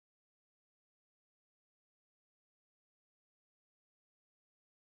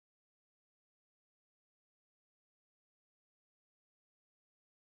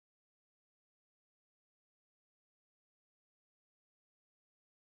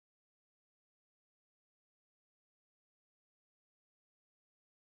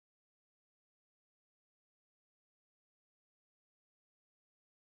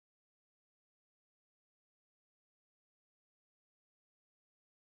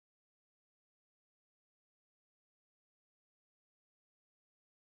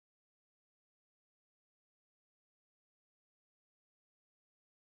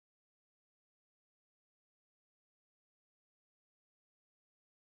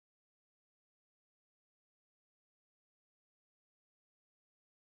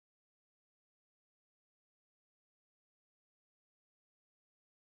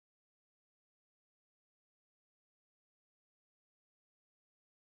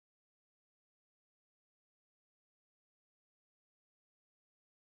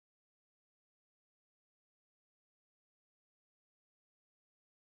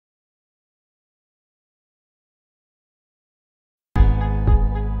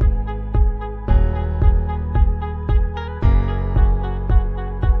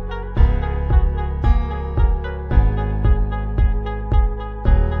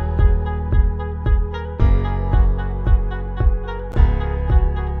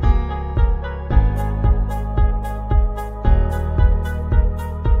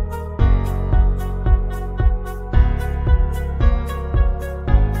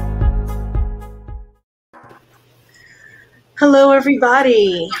Hello,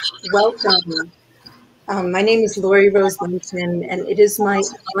 everybody. Welcome. My name is Lori Rose Linton, and it is my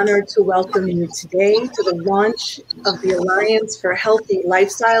honor to welcome you today to the launch of the Alliance for Healthy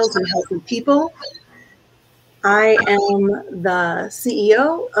Lifestyles and Healthy People. I am the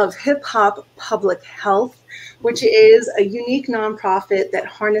CEO of Hip Hop Public Health, which is a unique nonprofit that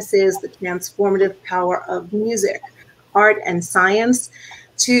harnesses the transformative power of music, art, and science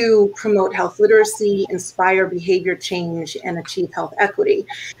to promote health literacy, inspire behavior change, and achieve health equity.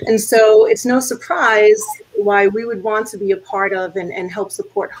 And so it's no surprise why we would want to be a part of and help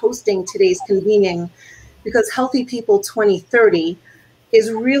support hosting today's convening, because Healthy People 2030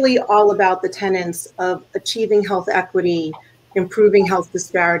 is really all about the tenets of achieving health equity, improving health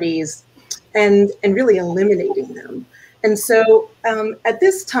disparities, and really eliminating them. And so at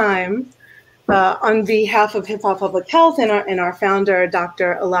this time, on behalf of Hip Hop Public Health and our founder,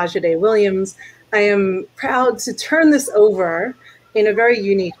 Dr. Olajide Williams, I am proud to turn this over in a very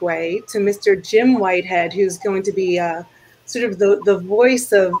unique way to Mr. Jim Whitehead, who's going to be sort of the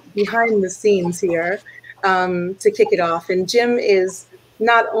voice of behind the scenes here to kick it off. And Jim is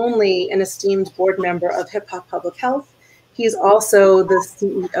not only an esteemed board member of Hip Hop Public Health, he's also the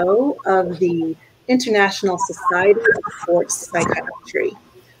CEO of the International Society of Sports Psychiatry.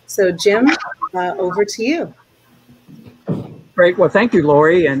 So Jim, over to you. Great. Well, thank you,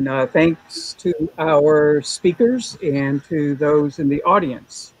 Lori, and thanks to our speakers and to those in the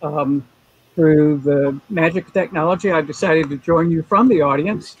audience. Through the magic of technology, I've decided to join you from the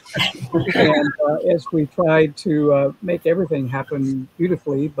audience. And as we tried to make everything happen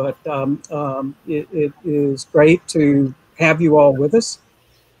beautifully, but it is great to have you all with us,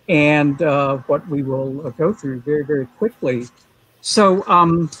 and what we will go through very, very quickly. So,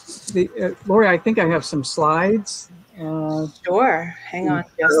 Lori, I think I have some slides. Sure. Hang on.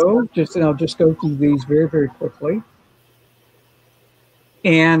 I'll just go through these very, very quickly.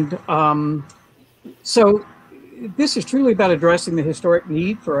 And so this is truly about addressing the historic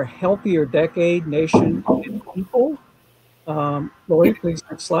need for a healthier decade, nation, and people. Lori, please,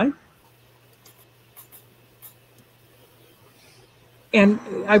 next slide. And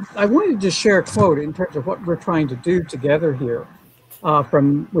I wanted to just share a quote in terms of what we're trying to do together here.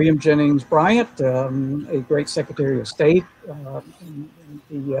 From William Jennings Bryant, a great Secretary of State in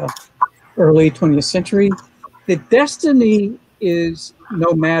the early 20th century. The destiny is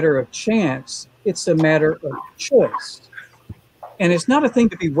no matter of chance, it's a matter of choice. And it's not a thing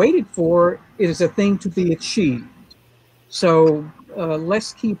to be waited for, it is a thing to be achieved. So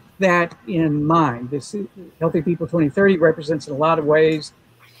let's keep that in mind. This Healthy People 2030 represents in a lot of ways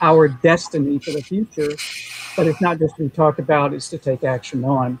our destiny for the future, but it's not just to be talked about, it's to take action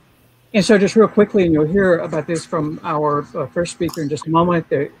on. And so just real quickly, and you'll hear about this from our first speaker in just a moment,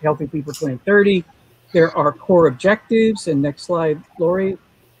 the Healthy People 2030, there are core objectives, and next slide, Lori,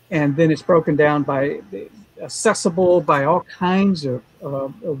 and then it's broken down by accessible by all kinds of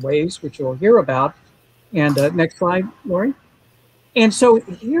ways, which you'll hear about. And next slide, Lori. And so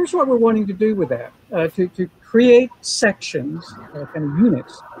here's what we're wanting to do with that, to create sections, kind of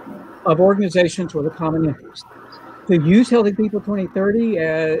units of organizations with a common interest, to use Healthy People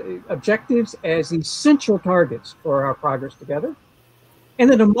 2030 objectives as essential targets for our progress together, and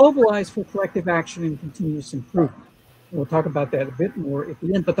then to mobilize for collective action and continuous improvement. And we'll talk about that a bit more at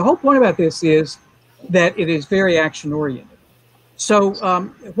the end, but the whole point about this is that it is very action-oriented. So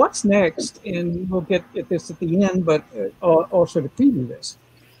what's next, and we'll get at this at the end, but also to preview this,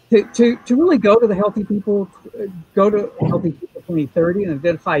 to really go to the Healthy People, go to Healthy People 2030 and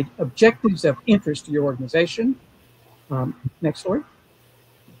identify objectives of interest to your organization. Next slide.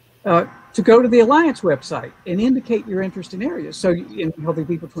 To go to the Alliance website and indicate your interest in areas. So in Healthy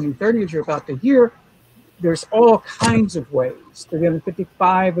People 2030, as you're about to hear, there's all kinds of ways,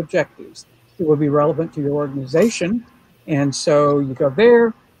 355 objectives that will be relevant to your organization. And so you go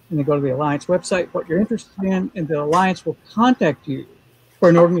there and you go to the Alliance website, what you're interested in, and the Alliance will contact you for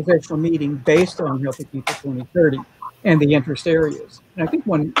an organizational meeting based on Healthy People 2030 and the interest areas. And I think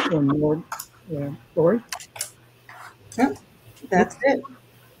one more, Lori? Yep, that's it.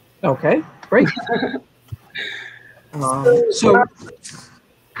 Okay, great. So,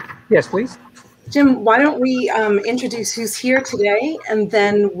 yes, please. Jim, why don't we introduce who's here today, and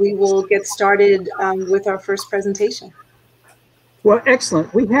then we will get started with our first presentation. Well,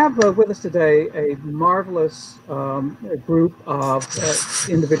 excellent. We have with us today a marvelous group of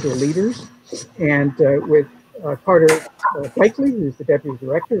individual leaders, and with Carter Blakely, who's the Deputy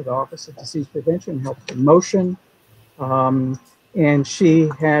Director of the Office of Disease Prevention and Health Promotion. And she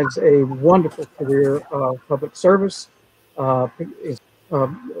has a wonderful career of public service, is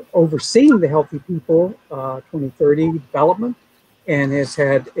overseeing the Healthy People 2030 development and has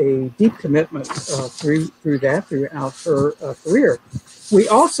had a deep commitment throughout her career. We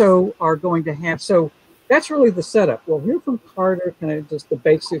also are going to have, so that's really the setup. We'll hear from Carter, kind of just the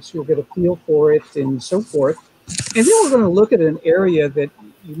basics, you'll get a feel for it and so forth. And then we're going to look at an area that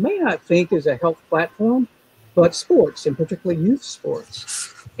you may not think is a health platform, but sports, and particularly youth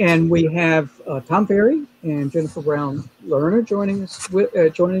sports. And we have Tom Berry and Jennifer Brown Lerner joining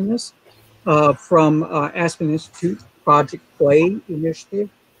us from Aspen Institute Project Play Initiative.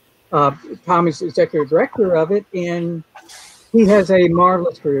 Tom is executive director of it, and he has a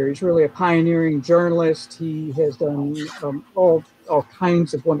marvelous career. He's really a pioneering journalist. He has done all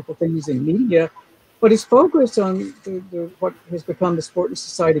kinds of wonderful things in media, but his focus on what has become the Sport and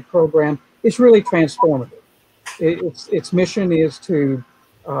Society program is really transformative. Its mission is to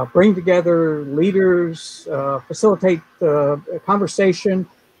bring together leaders, facilitate conversation,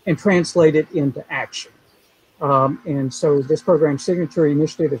 and translate it into action. And so this program's signature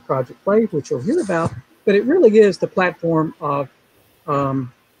initiative is Project Play, which you'll hear about, but it really is the platform of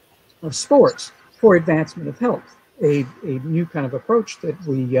sports for advancement of health, a new kind of approach that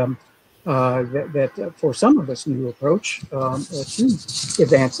we, that for some of us, new approach to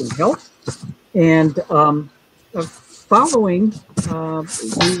advancing health. And following,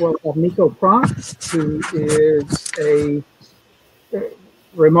 we will have Nico Pronk, who is a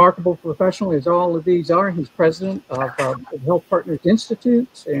remarkable professional, as all of these are. He's president of the Health Partners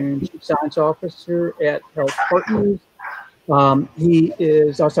Institute and chief science officer at Health Partners. He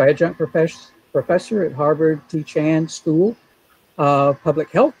is also adjunct professor at Harvard T. Chan School of Public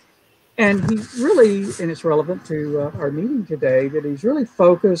Health. And he really, and it's relevant to our meeting today, that he's really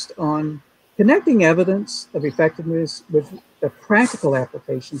focused on connecting evidence of effectiveness with the practical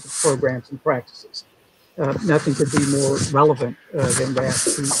applications of programs and practices. Nothing could be more relevant than that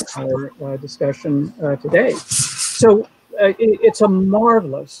to our discussion today. So it's a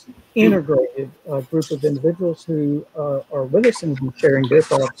marvelous, integrated group of individuals who are with us and will be sharing their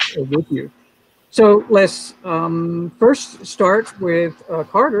thoughts with you. So let's first start with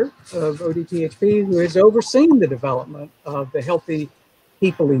Carter of ODTHP, who has overseen the development of the Healthy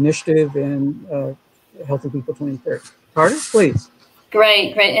People Initiative and Healthy People 2030. Carter, please.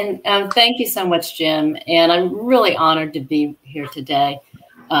 Great. And thank you so much, Jim. And I'm really honored to be here today.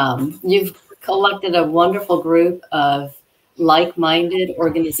 You've collected a wonderful group of like-minded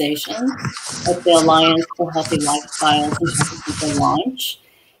organizations at the Alliance for Healthy Lifestyles and Healthy People launch.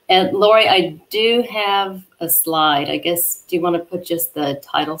 And Lori, I do have a slide. I guess, do you want to put just the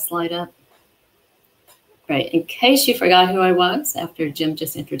title slide up? Right, in case you forgot who I was after Jim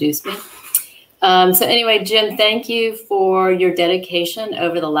just introduced me. So anyway, Jim, thank you for your dedication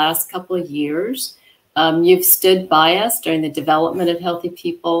over the last couple of years. You've stood by us during the development of Healthy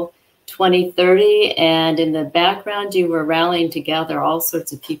People 2030, and in the background, you were rallying together all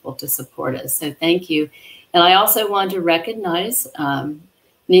sorts of people to support us. So thank you. And I also want to recognize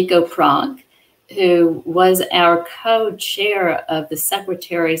Nico Pronk, who was our co-chair of the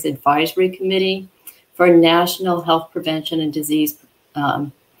Secretary's Advisory Committee for National Health Prevention and Disease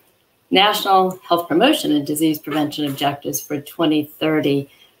National Health Promotion and Disease Prevention Objectives for 2030.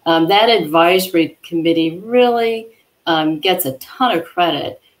 That advisory committee really gets a ton of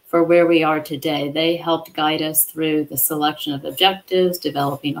credit for where we are today. They helped guide us through the selection of objectives,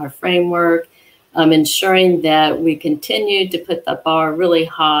 developing our framework, ensuring that we continue to put the bar really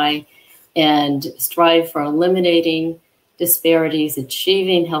high and strive for eliminating disparities,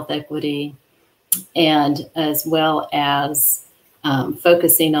 achieving health equity, and as well as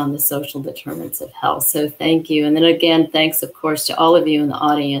focusing on the social determinants of health. So thank you. And then again, thanks, of course, to all of you in the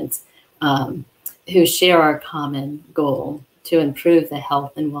audience who share our common goal to improve the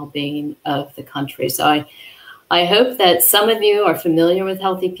health and well-being of the country. So I hope that some of you are familiar with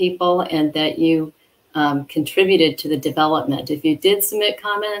Healthy People and that you contributed to the development. If you did submit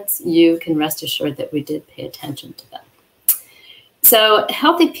comments, you can rest assured that we did pay attention to them. So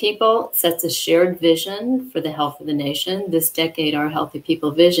Healthy People sets a shared vision for the health of the nation. This decade, our Healthy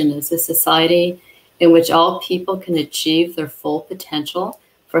People vision is a society in which all people can achieve their full potential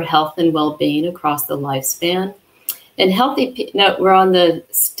for health and well-being across the lifespan. And no, we're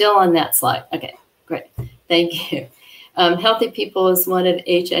still on that slide. Okay, great, thank you. Healthy People is one of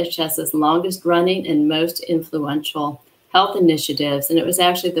HHS's longest running and most influential health initiatives. And it was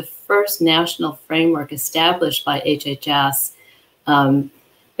actually the first national framework established by HHS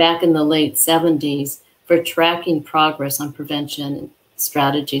back in the late 70s for tracking progress on prevention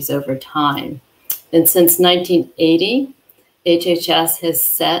strategies over time. And since 1980, HHS has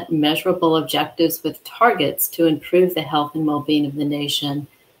set measurable objectives with targets to improve the health and well-being of the nation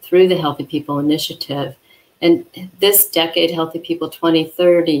through the Healthy People Initiative. And this decade, Healthy People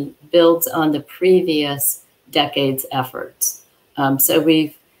 2030, builds on the previous decade's efforts. So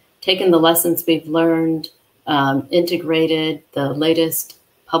we've taken the lessons we've learned, integrated the latest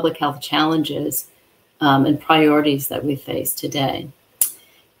public health challenges and priorities that we face today.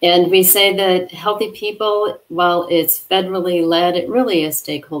 And we say that Healthy People, while it's federally led, it really is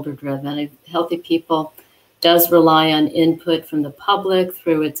stakeholder driven. Healthy People does rely on input from the public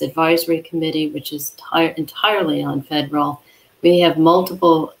through its advisory committee, which is entirely non-federal. We have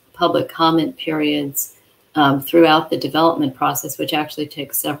multiple public comment periods throughout the development process, which actually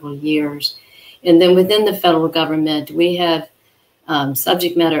takes several years. And then within the federal government, we have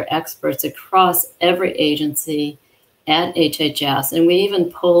subject matter experts across every agency at HHS, and we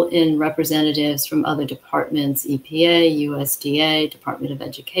even pull in representatives from other departments, EPA, USDA, Department of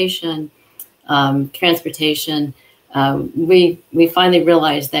Education, transportation. We finally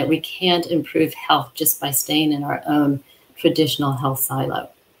realized that we can't improve health just by staying in our own traditional health silo.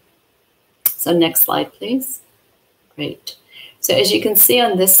 So next slide, please. Great. So as you can see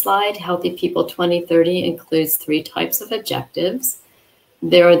on this slide, Healthy People 2030 includes 3 types of objectives.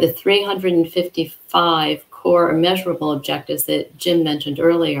 There are the 355 core or measurable objectives that Jim mentioned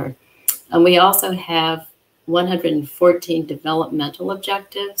earlier. And we also have 114 developmental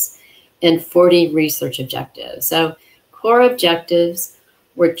objectives and 40 research objectives. So core objectives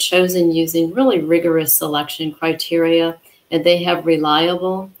were chosen using really rigorous selection criteria, and they have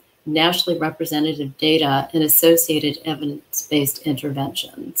reliable, nationally representative data and associated evidence-based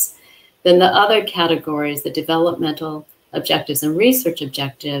interventions. Then the other categories, the developmental objectives and research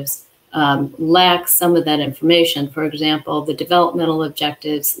objectives, lack some of that information. For example, the developmental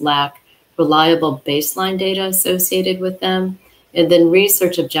objectives lack reliable baseline data associated with them, and then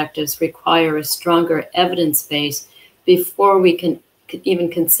research objectives require a stronger evidence base before we can even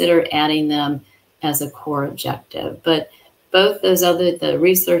consider adding them as a core objective. But both those the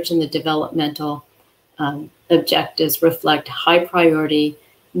research and the developmental objectives reflect high priority,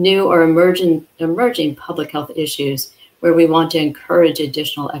 new or emerging public health issues where we want to encourage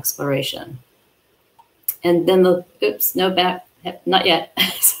additional exploration. And then not yet,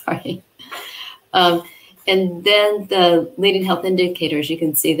 sorry. And then the leading health indicators, you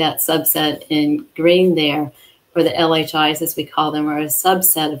can see that subset in green there, or the LHIs as we call them, are a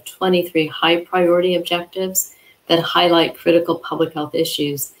subset of 23 high priority objectives that highlight critical public health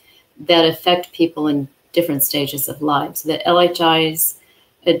issues that affect people in different stages of life. So the LHIs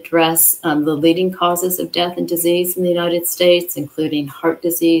address the leading causes of death and disease in the United States, including heart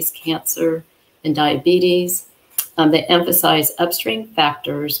disease, cancer, and diabetes. They emphasize upstream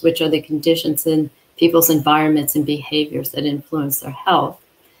factors, which are the conditions in people's environments and behaviors that influence their health.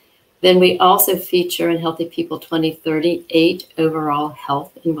 Then we also feature in Healthy People 2030 8 overall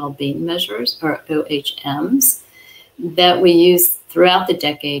health and well-being measures, or OHMs, that we use throughout the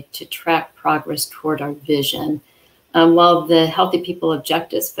decade to track progress toward our vision. While the Healthy People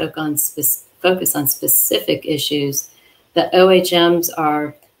objectives focus on specific issues, the OHMs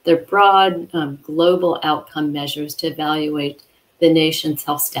they're broad global outcome measures to evaluate the nation's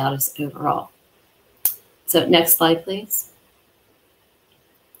health status overall. So next slide, please.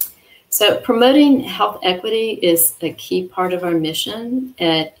 So promoting health equity is a key part of our mission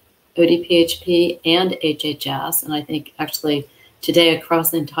at ODPHP and HHS, and I think actually today across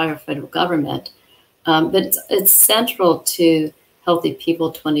the entire federal government. But it's central to Healthy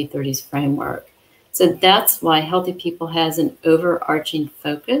People 2030's framework. So that's why Healthy People has an overarching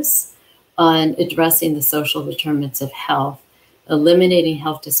focus on addressing the social determinants of health, eliminating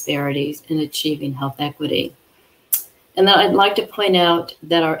health disparities, and achieving health equity. And then I'd like to point out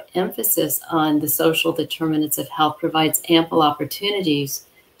that our emphasis on the social determinants of health provides ample opportunities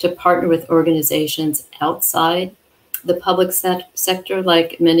to partner with organizations outside the public sector,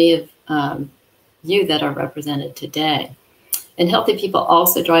 like many of you that are represented today. And Healthy People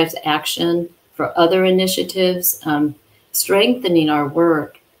also drives action for other initiatives, strengthening our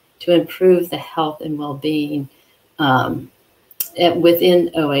work to improve the health and well-being within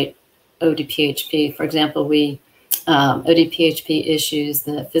ODPHP. For example, ODPHP issues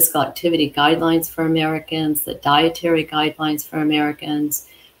the physical activity guidelines for Americans, the dietary guidelines for Americans.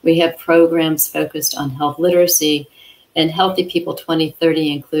 We have programs focused on health literacy, and Healthy People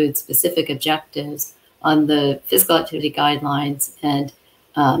 2030 includes specific objectives on the physical activity guidelines and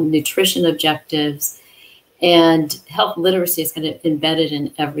nutrition objectives. And health literacy is kind of embedded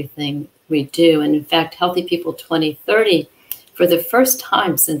in everything we do. And in fact, Healthy People 2030, for the first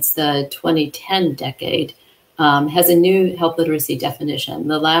time since the 2010 decade, has a new health literacy definition.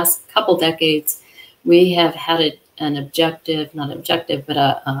 The last couple decades, we have had a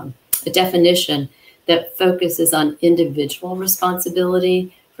definition that focuses on individual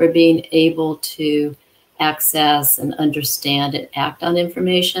responsibility for being able to access and understand and act on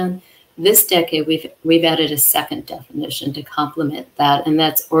information. This decade, we've added a second definition to complement that, and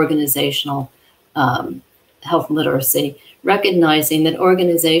that's organizational health literacy, recognizing that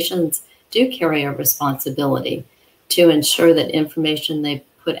organizations do carry a responsibility to ensure that information they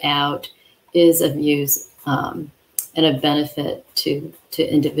put out is of use and of benefit to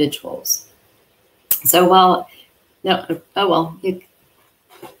individuals. So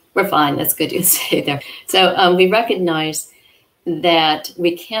we're fine. That's good you stay there. So we recognize that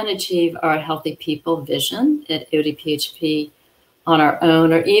we can achieve our healthy people vision at ODPHP on our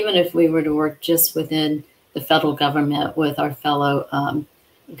own, or even if we were to work just within the federal government with our fellow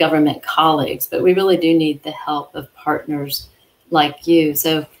government colleagues. But we really do need the help of partners like you.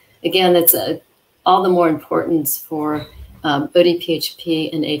 So again, that's all the more importance for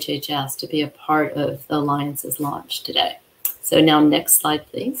ODPHP and HHS to be a part of the Alliance's launch today. So now next slide,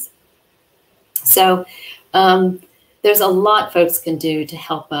 please. So there's a lot folks can do to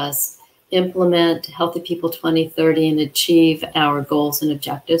help us implement Healthy People 2030 and achieve our goals and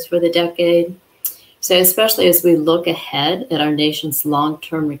objectives for the decade. So especially as we look ahead at our nation's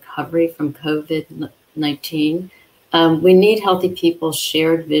long-term recovery from COVID-19, we need Healthy People's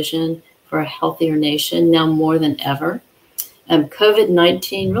shared vision for a healthier nation now more than ever.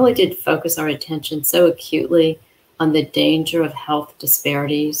 COVID-19 really did focus our attention so acutely on the danger of health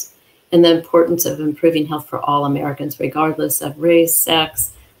disparities and the importance of improving health for all Americans, regardless of race,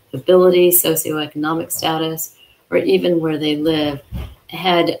 sex, ability, socioeconomic status, or even where they live.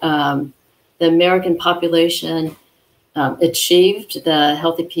 Had the American population achieved the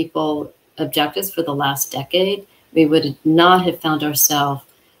Healthy People objectives for the last decade, we would not have found ourselves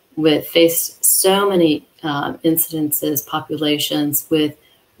faced so many incidences, populations with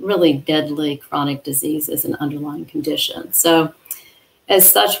really deadly chronic diseases and underlying conditions. So as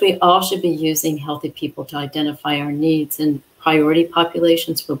such, we all should be using Healthy People to identify our needs and priority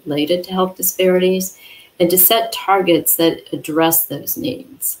populations related to health disparities and to set targets that address those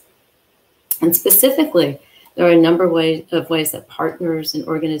needs. And specifically, there are a number of ways that partners and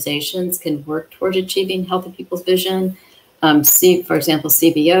organizations can work toward achieving Healthy People's vision. For example,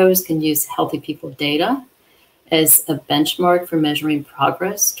 CBOs can use Healthy People data as a benchmark for measuring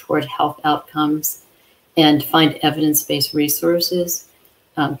progress toward health outcomes and find evidence-based resources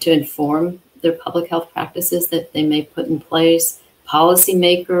to inform their public health practices that they may put in place.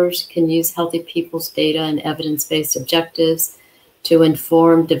 Policymakers can use Healthy People's data and evidence-based objectives to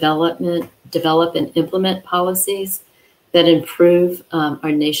inform, develop and implement policies that improve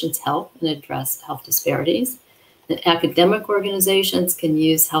our nation's health and address health disparities. And academic organizations can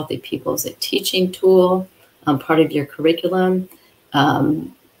use Healthy People as a teaching tool, part of your curriculum.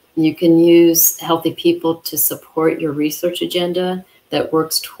 You can use Healthy People to support your research agenda that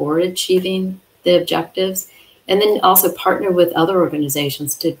works toward achieving the objectives, and then also partner with other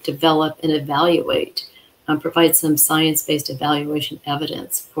organizations to develop and evaluate, provide some science-based evaluation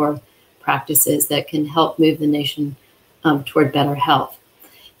evidence for practices that can help move the nation toward better health.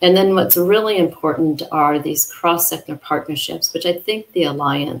 And then what's really important are these cross-sector partnerships, which I think the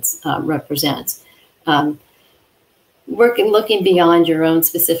Alliance represents. Looking beyond your own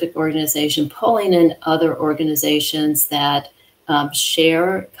specific organization, pulling in other organizations that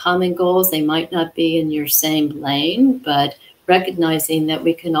share common goals. They might not be in your same lane, but recognizing that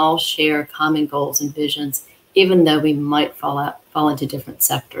we can all share common goals and visions, even though we might fall into different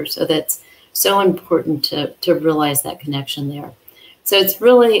sectors. So that's so important to realize that connection there. So it's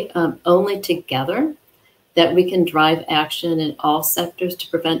really only together that we can drive action in all sectors to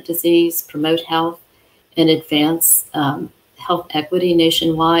prevent disease, promote health, and advance health equity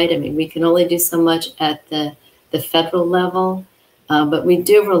nationwide. I mean, we can only do so much at the federal level, but we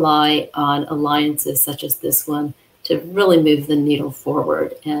do rely on alliances such as this one to really move the needle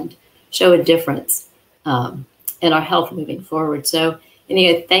forward and show a difference in our health moving forward. So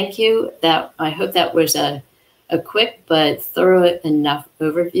anyway, thank you. I hope that was a quick but thorough enough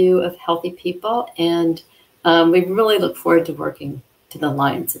overview of Healthy People. And we really look forward to working to the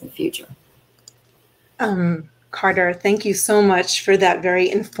Alliance in the future. Carter, thank you so much for that very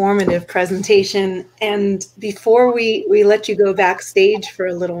informative presentation. And before we let you go backstage for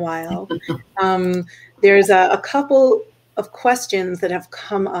a little while, there's a couple of questions that have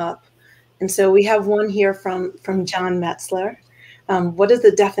come up. And so we have one here from John Metzler. What is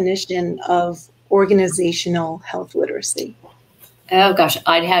the definition of organizational health literacy? Oh gosh,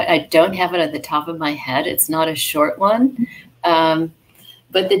 I don't have it at the top of my head. It's not a short one.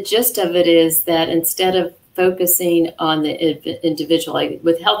 But the gist of it is that instead of focusing on the individual. Like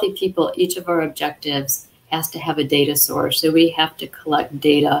with healthy people, each of our objectives has to have a data source. So we have to collect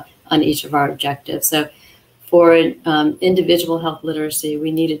data on each of our objectives. So for individual health literacy,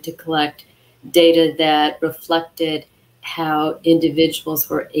 we needed to collect data that reflected how individuals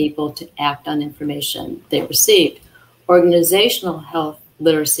were able to act on information they received. Organizational health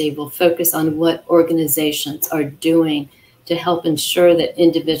literacy will focus on what organizations are doing to help ensure that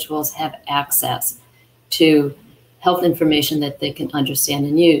individuals have access to health information that they can understand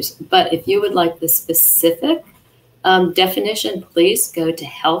and use. But if you would like the specific definition, please go to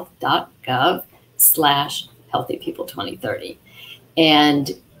health.gov/healthypeople2030,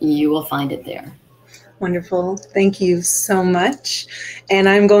 and you will find it there. Wonderful. Thank you so much. And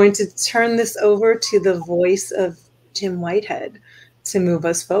I'm going to turn this over to the voice of Jim Whitehead to move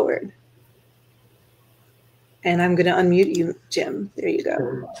us forward. And I'm going to unmute you, Jim. There you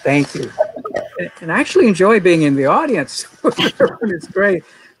go. Thank you. And I actually enjoy being in the audience. It's great.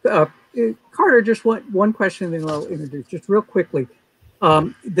 Carter, just one question, then I'll introduce just real quickly.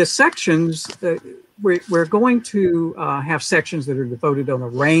 The sections, we're going to have sections that are devoted on a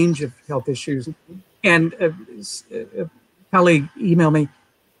range of health issues. And a colleague emailed me,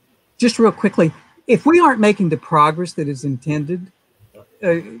 just real quickly, if we aren't making the progress that is intended,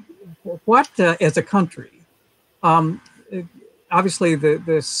 what, as a country, obviously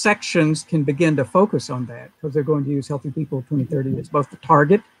the sections can begin to focus on that because they're going to use Healthy People 2030 as both the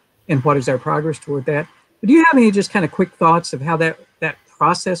target and what is our progress toward that. But do you have any just kind of quick thoughts of how that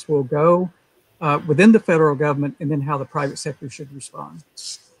process will go within the federal government, and then how the private sector should respond?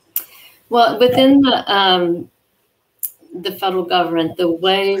 Well, within the federal government, the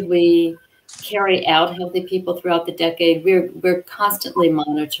way we carry out Healthy People throughout the decade, we're constantly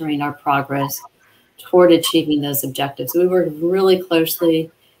monitoring our progress toward achieving those objectives. We work really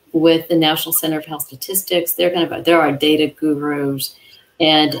closely with the National Center of Health Statistics. They're our data gurus,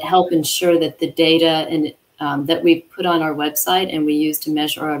 and help ensure that the data and that we put on our website and we use to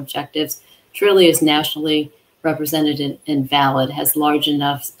measure our objectives truly is nationally represented and valid, has large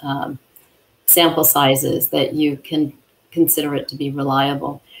enough sample sizes that you can consider it to be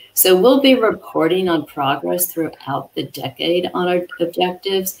reliable. So we'll be reporting on progress throughout the decade on our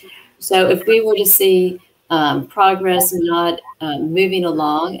objectives. So if we were to see progress not moving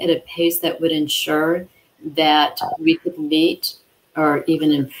along at a pace that would ensure that we could meet or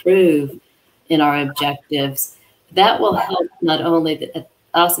even improve in our objectives, that will help not only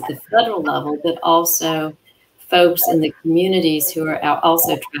us at the federal level, but also folks in the communities who are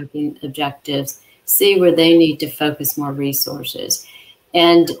also tracking objectives, see where they need to focus more resources.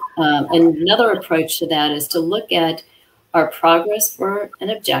 And another approach to that is to look at our progress for an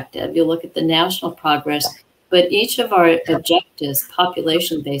objective. You look at the national progress, but each of our objectives,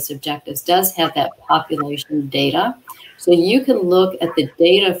 population-based objectives, does have that population data. So you can look at the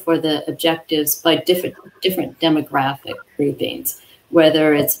data for the objectives by different demographic groupings,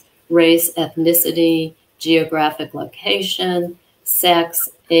 whether it's race, ethnicity, geographic location, sex,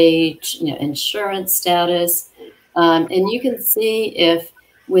 age, insurance status. And you can see if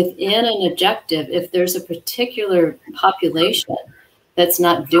within an objective, if there's a particular population that's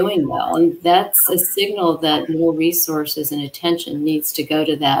not doing well, and that's a signal that more resources and attention needs to go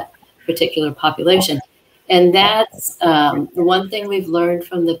to that particular population. And that's the one thing we've learned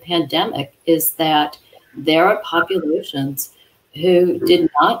from the pandemic, is that there are populations who did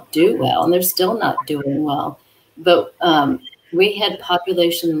not do well, and they're still not doing well. But we had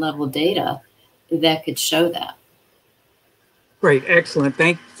population level data that could show that. Great, excellent.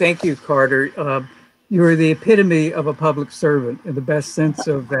 Thank you, Carter. You are the epitome of a public servant in the best sense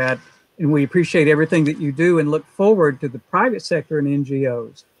of that. And we appreciate everything that you do and look forward to the private sector and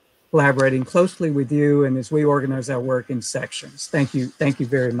NGOs collaborating closely with you and as we organize our work in sections. Thank you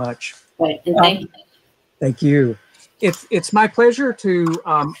very much. Right, and thank you. Thank you. It's my pleasure to,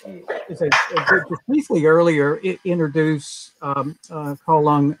 as I did just briefly earlier, introduce, call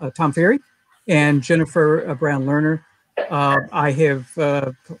along Tom Ferry and Jennifer Brown Lerner. I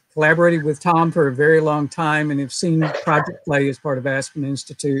have collaborated with Tom for a very long time and have seen Project Play as part of Aspen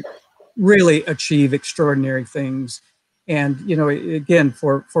Institute really achieve extraordinary things. And, again,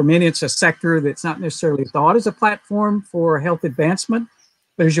 for many, it's a sector that's not necessarily thought as a platform for health advancement.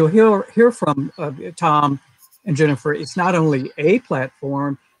 But as you'll hear from Tom and Jennifer, it's not only a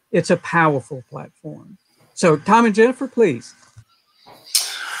platform, it's a powerful platform. So Tom and Jennifer, please.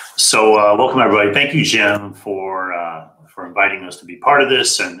 So welcome, everybody. Thank you, Jim, for inviting us to be part of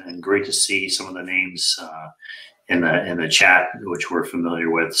this, and great to see some of the names in the chat, which we're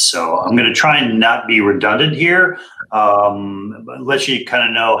familiar with. So I'm going to try and not be redundant here. let you kind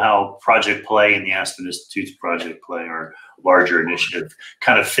of know how Project Play and the Aspen Institute's Project Play, our larger initiative,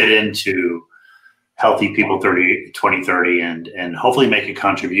 kind of fit into Healthy People 2030 and hopefully make a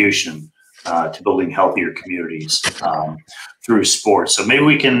contribution to building healthier communities through sports. So maybe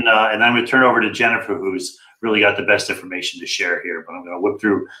we can, and I'm going to turn over to Jennifer, who's really got the best information to share here, but I'm going to whip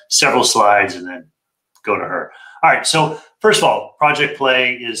through several slides and then go to her. All right, so first of all, Project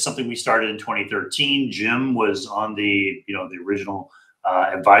Play is something we started in 2013. Jim was on the, the original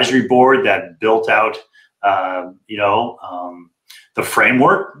advisory board that built out, the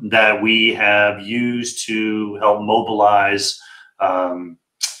framework that we have used to help mobilize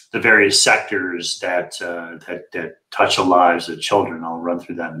the various sectors that touch the lives of children. I'll run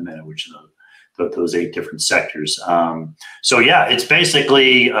through that in a minute, which are those 8 different sectors. So yeah, it's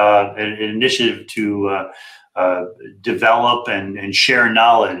basically an initiative to develop and share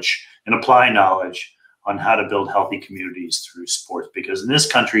knowledge and apply knowledge on how to build healthy communities through sports. Because in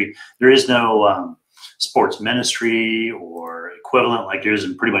this country, there is no sports ministry or equivalent like there is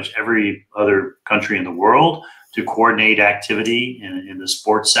in pretty much every other country in the world to coordinate activity in the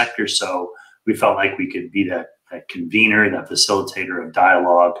sports sector. So we felt like we could be that convener, that facilitator of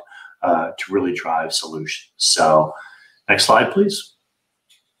dialogue to really drive solutions. So next slide, please.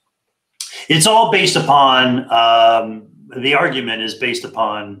 It's all based upon, the argument is based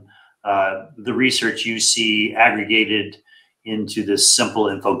upon the research you see aggregated into this simple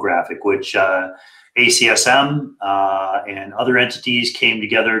infographic, which ACSM and other entities came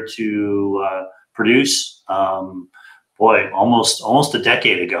together to produce, almost a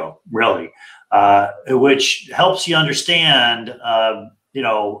decade ago, really, which helps you understand,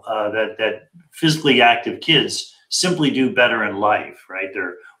 that physically active kids simply do better in life, right?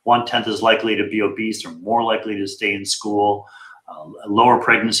 They're 1/10 as likely to be obese, they're more likely to stay in school, lower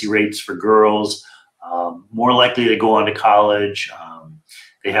pregnancy rates for girls, more likely to go on to college.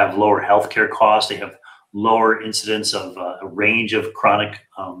 They have lower healthcare costs. They have lower incidence of a range of chronic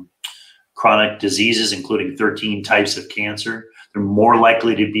diseases, including 13 types of cancer. They're more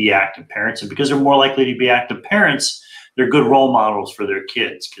likely to be active parents. And because they're more likely to be active parents, they're good role models for their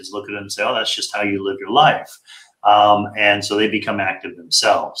kids. Kids look at them and say, oh, that's just how you live your life. And so they become active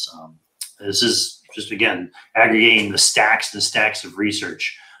themselves. This is just, again, aggregating the stacks and stacks of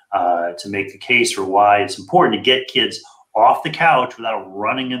research to make the case for why it's important to get kids off the couch without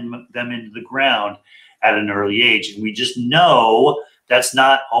running them into the ground at an early age. And we just know that's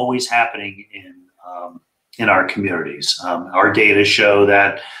not always happening in our communities. Our data show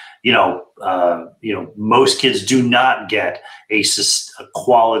that most kids do not get a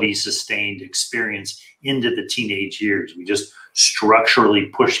quality sustained experience into the teenage years. We just structurally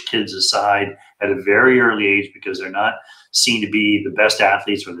push kids aside at a very early age because they're not seen to be the best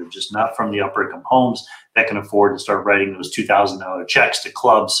athletes, or they're just not from the upper income homes that can afford to start writing those $2,000 checks to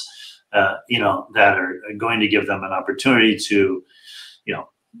clubs, that are going to give them an opportunity to,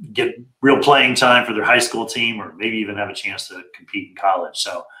 get real playing time for their high school team, or maybe even have a chance to compete in college.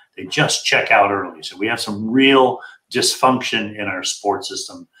 So they just check out early. So we have some real dysfunction in our sports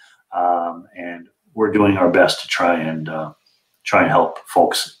system, and we're doing our best to try and help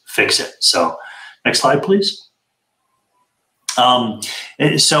folks fix it. So next slide, please.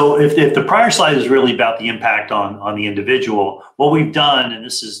 So if the prior slide is really about the impact on the individual, what we've done, and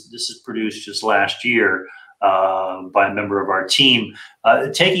this is produced just last year by a member of our team,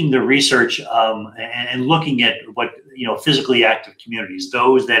 taking the research and looking at what, physically active communities,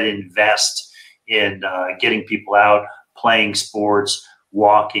 those that invest in getting people out, playing sports,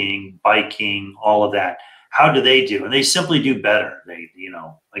 walking, biking, all of that. How do they do? And they simply do better. They,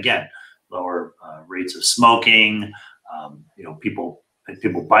 again, lower rates of smoking. People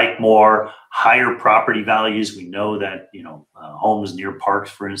bike more, higher property values. We know that, homes near parks,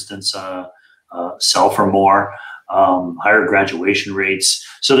 for instance, sell for more, higher graduation rates.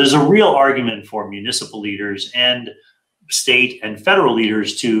 So there's a real argument for municipal leaders and state and federal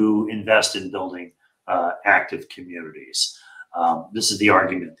leaders to invest in building active communities. This is the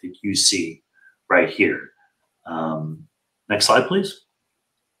argument that you see right here. Next slide, please.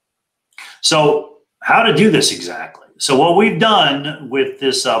 So how to do this exactly? So what we've done with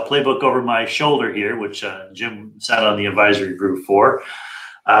this playbook over my shoulder here, which Jim sat on the advisory group for,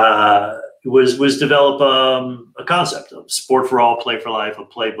 was develop a concept of sport for all, play for life, a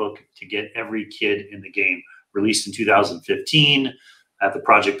playbook to get every kid in the game, released in 2015 at the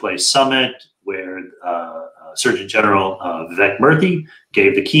Project Play Summit, where Surgeon General Vivek Murthy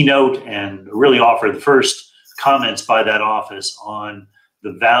gave the keynote and really offered the first comments by that office on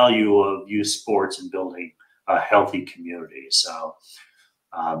the value of youth sports in building a healthy community. So,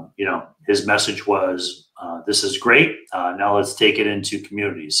 his message was this is great. Now let's take it into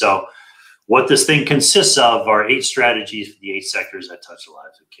community. So what this thing consists of are 8 strategies for the 8 sectors that touch the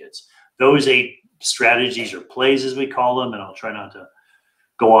lives of kids. Those 8 strategies, or plays as we call them, and I'll try not to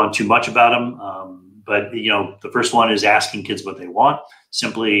go on too much about them. But the first one is asking kids what they want.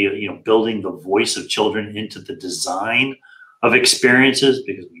 Simply, building the voice of children into the design of experiences,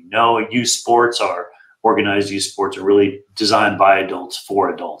 because we know youth sports organized youth sports are really designed by adults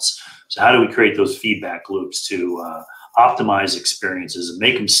for adults. So how do we create those feedback loops to optimize experiences and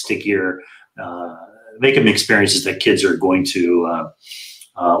make them stickier, make them experiences that kids are going to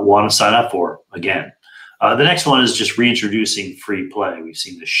want to sign up for again? The next one is just reintroducing free play. We've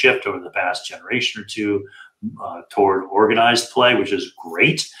seen the shift over the past generation or two toward organized play, which is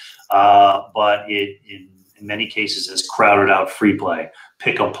great, but it in many cases has crowded out free play,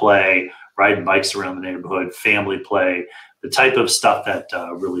 pick-up play, riding bikes around the neighborhood, family play, the type of stuff that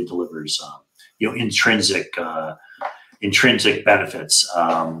really delivers intrinsic benefits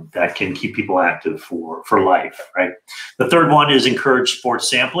that can keep people active for life, right? The third one is encourage sports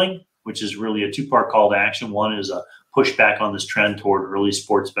sampling, which is really a 2-part call to action. One is a pushback on this trend toward early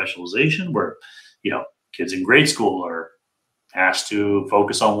sports specialization, where kids in grade school are asked to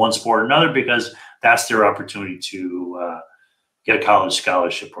focus on one sport or another because that's their opportunity to get a college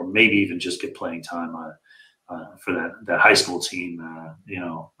scholarship, or maybe even just get playing time for that high school team,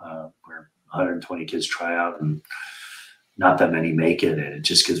 where 120 kids try out and not that many make it, and it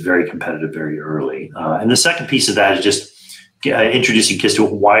just gets very competitive very early. And the second piece of that is just introducing kids to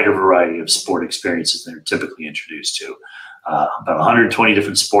a wider variety of sport experiences than they're typically introduced to. About 120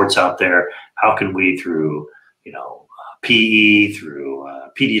 different sports out there. How can we, through PE, through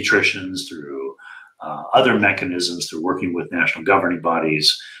pediatricians, through other mechanisms, through working with national governing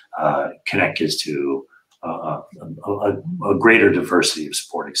bodies, connect kids to a greater diversity of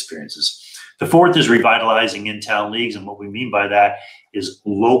sport experiences. The fourth is revitalizing in-town leagues, and what we mean by that is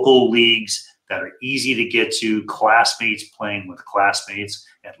local leagues that are easy to get to, classmates playing with classmates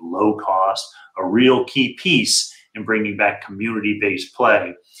at low cost. A real key piece in bringing back community-based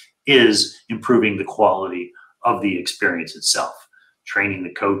play is improving the quality of the experience itself. Training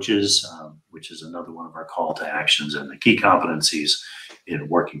the coaches, which is another one of our call to actions, and the key competencies in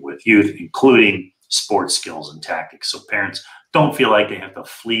working with youth, including sports skills and tactics. So parents don't feel like they have to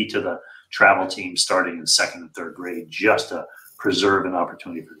flee to the travel team starting in 2nd and 3rd grade just to preserve an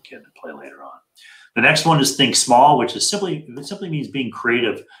opportunity for the kid to play later on. The next one is think small, which is simply means being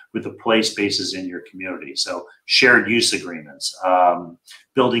creative with the play spaces in your community. So shared use agreements,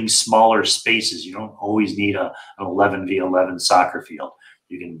 building smaller spaces. You don't always need an 11v11 soccer field.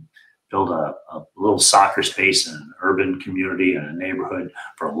 You can build a little soccer space in an urban community in a neighborhood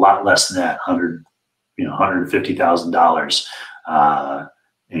for a lot less than that, $150,000,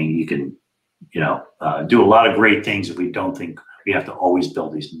 and you can do a lot of great things if we don't think we have to always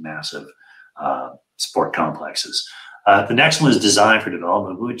build these massive sport complexes. The next one is design for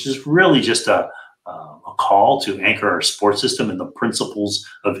development, which is really just a call to anchor our sports system in the principles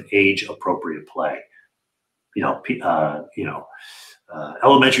of age-appropriate play.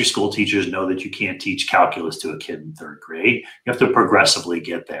 Elementary school teachers know that you can't teach calculus to a kid in 3rd grade. You have to progressively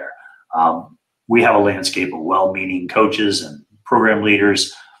get there. We have a landscape of well-meaning coaches and program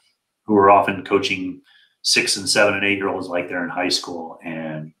leaders who are often coaching 6 and 7 and 8-year-olds like they're in high school,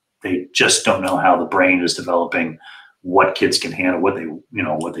 and they just don't know how the brain is developing, what kids can handle,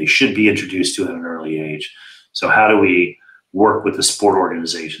 what they should be introduced to at an early age. So how do we work with the sport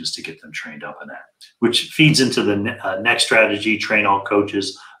organizations to get them trained up in that? Which feeds into the next strategy, train all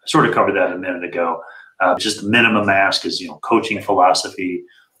coaches. I sort of covered that a minute ago. Just the minimum ask is, coaching philosophy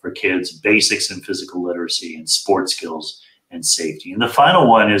for kids, basics in physical literacy and sports skills and safety. And the final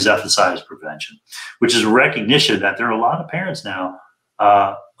one is emphasize prevention, which is a recognition that there are a lot of parents now,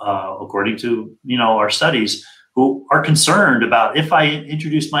 according to our studies, who are concerned about, if I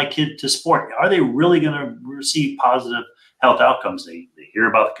introduce my kid to sport, are they really going to receive positive health outcomes? They hear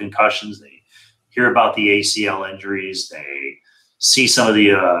about the concussions, they hear about the ACL injuries, they see some of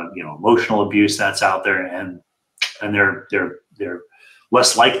the emotional abuse that's out there, and they're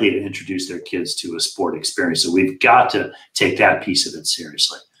less likely to introduce their kids to a sport experience. So we've got to take that piece of it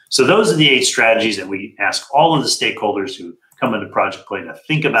seriously. So those are the 8 strategies that we ask all of the stakeholders who come into Project Play to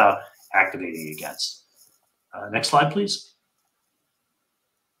think about activating against. Next slide, please.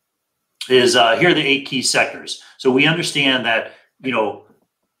 Here are the 8 key sectors. So we understand that,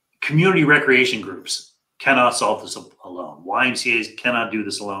 community recreation groups cannot solve this alone. YMCAs cannot do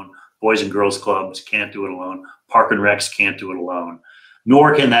this alone. Boys and girls clubs can't do it alone. Park and Recs can't do it alone,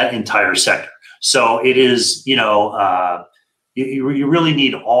 nor can that entire sector. So it is, you really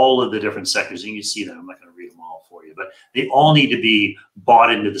need all of the different sectors. And you see that. I'm not going to read them all for you, but they all need to be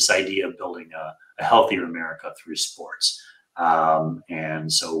bought into this idea of building a healthier America through sports.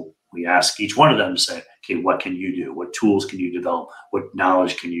 And so we ask each one of them to say, okay, what can you do? What tools can you develop? What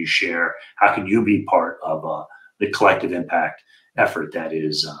knowledge can you share? How can you be part of the collective impact effort that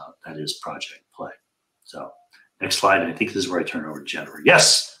is Project Play? So next slide. I think this is where I turn over to Jennifer.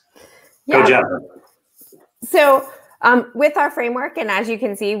 Yes. Yeah. Go, Jennifer. So with our framework, and as you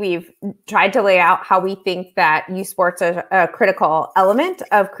can see, we've tried to lay out how we think that youth sports are a critical element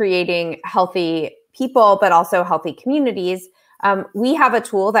of creating healthy people, but also healthy communities. We have a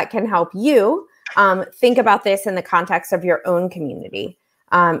tool that can help you think about this in the context of your own community.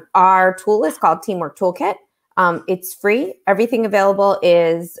 Our tool is called Teamwork Toolkit. It's free. Everything available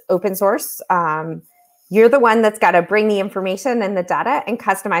is open source. You're the one that's got to bring the information and the data and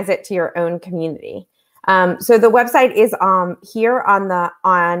customize it to your own community. So the website is here on the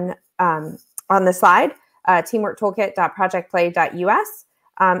slide, teamworktoolkit.projectplay.us.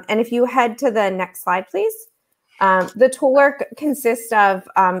 And if you head to the next slide, please. The toolwork consists of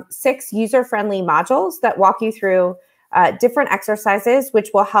 6 user-friendly modules that walk you through different exercises, which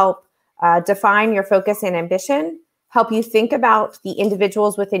will help define your focus and ambition, help you think about the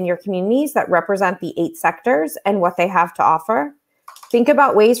individuals within your communities that represent the 8 sectors and what they have to offer. Think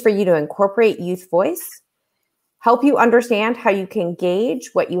about ways for you to incorporate youth voice, help you understand how you can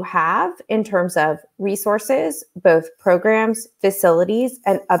gauge what you have in terms of resources, both programs, facilities,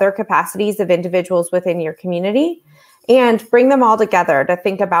 and other capacities of individuals within your community, and bring them all together to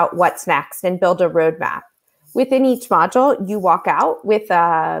think about what's next and build a roadmap. Within each module, you walk out with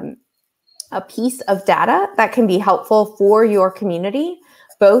a piece of data that can be helpful for your community,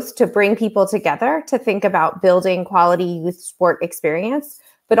 both to bring people together to think about building quality youth sport experience,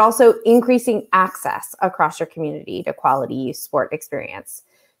 but also increasing access across your community to quality youth sport experience.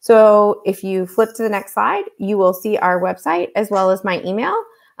 So if you flip to the next slide, you will see our website as well as my email.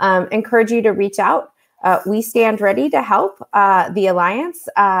 Encourage you to reach out. We stand ready to help the Alliance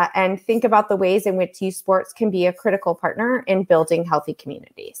and think about the ways in which youth sports can be a critical partner in building healthy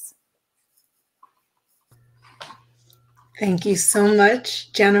communities. Thank you so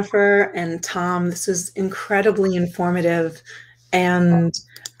much, Jennifer and Tom. This is incredibly informative. And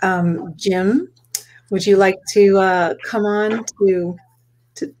Jim, would you like to come on to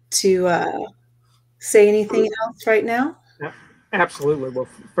say anything else right now? Absolutely. Well,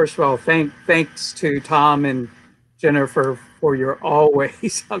 first of all, thanks to Tom and Jennifer for your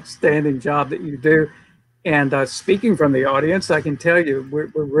always outstanding job that you do. And speaking from the audience, I can tell you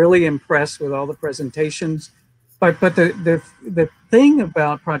we're really impressed with all the presentations. But the thing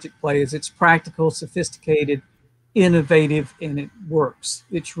about Project Play is it's practical, sophisticated, innovative, and it works.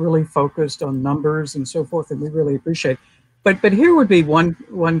 It's really focused on numbers and so forth, and we really appreciate it. But here would be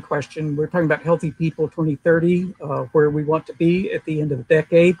one question. We're talking about Healthy People 2030, where we want to be at the end of the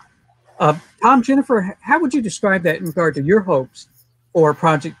decade. Tom, Jennifer, how would you describe that in regard to your hopes for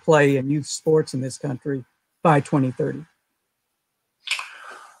Project Play and youth sports in this country by 2030?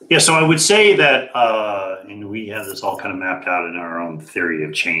 Yeah, so I would say that, and we have this all kind of mapped out in our own theory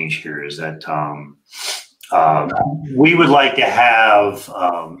of change here, is that we would like to have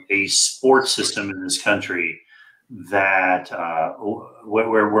a sports system in this country that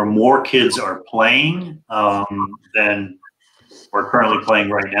where more kids are playing than we're currently playing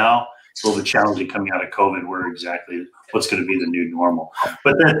right now. It's a little bit challenging coming out of COVID, where exactly what's going to be the new normal.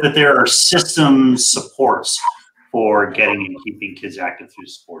 But that there are system supports for getting and keeping kids active through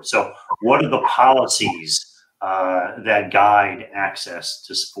sports. So what are the policies that guide access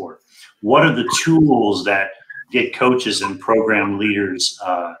to sport? What are the tools that get coaches and program leaders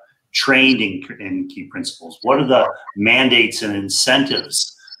trained in key principles? What are the mandates and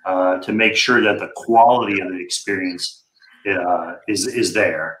incentives to make sure that the quality of the experience is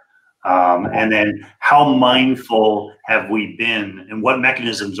there? And then how mindful have we been, and what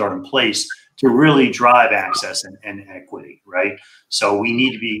mechanisms are in place to really drive access and equity, right? So we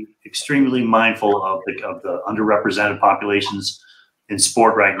need to be extremely mindful of the underrepresented populations in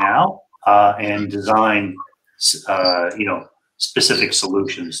sport right now, and design, specific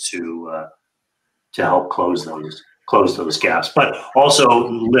solutions to help close those gaps, but also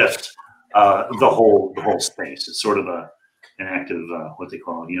lift the whole space. It's sort of an act of what they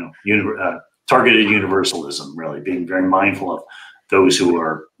call targeted universalism, really being very mindful of those who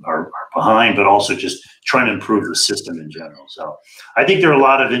are behind, but also just trying to improve the system in general. So I think there are a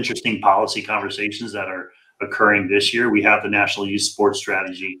lot of interesting policy conversations that are occurring this year. We have the National Youth Sports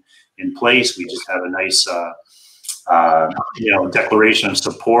Strategy in place. We just have a nice, declaration of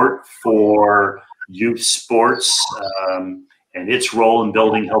support for youth sports and its role in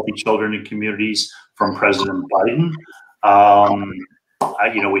building healthy children and communities from President Biden.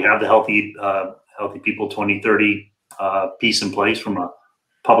 We have the Healthy People 2030 piece in place from a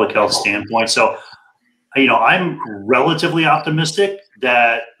public health standpoint. So, I'm relatively optimistic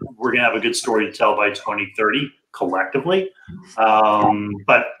that we're going to have a good story to tell by 2030 collectively.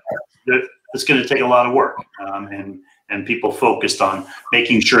 But it's going to take a lot of work and people focused on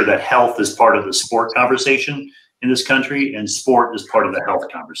making sure that health is part of the sport conversation in this country, and sport is part of the health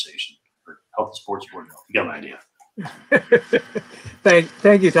conversation. Health, sports, sport, health. You got my idea.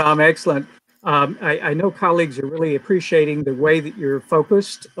 Thank you, Tom. Excellent. I know colleagues are really appreciating the way that you're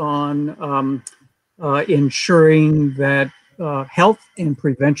focused on ensuring that health and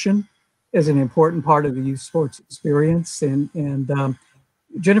prevention is an important part of the youth sports experience. And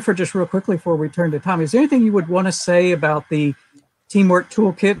Jennifer, just real quickly before we turn to Tom, is there anything you would want to say about the Teamwork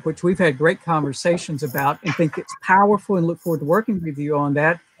Toolkit, which we've had great conversations about and think it's powerful and look forward to working with you on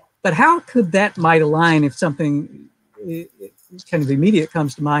that? But how could that might align if something kind of immediate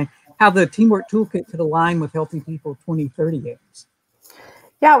comes to mind, how the Teamwork Toolkit could align with Healthy People 2030 aims?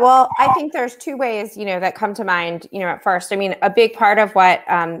 Yeah, well, I think there's two ways, that come to mind, at first. I mean, a big part of what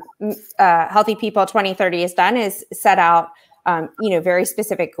Healthy People 2030 has done is set out, very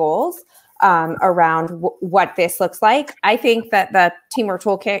specific goals around what this looks like. I think that the Teamwork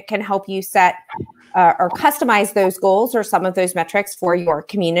Toolkit can help you set or customize those goals or some of those metrics for your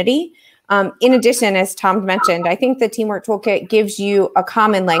community. In addition, as Tom mentioned, I think the Teamwork Toolkit gives you a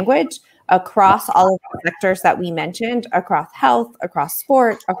common language across all of the sectors that we mentioned, across health, across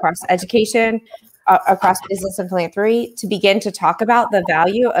sport, across education, across business and philanthropy, to begin to talk about the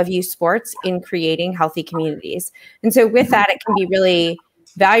value of youth sports in creating healthy communities. And so with that, it can be really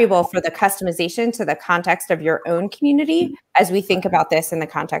valuable for the customization to the context of your own community as we think about this in the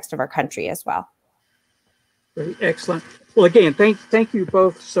context of our country as well. Very excellent. Well, again, thank you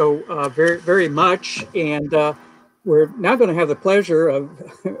both so very, very much. And we're now going to have the pleasure of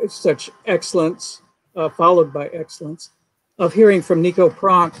such excellence, followed by excellence, of hearing from Nico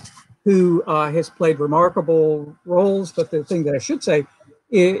Pronk, who has played remarkable roles. But the thing that I should say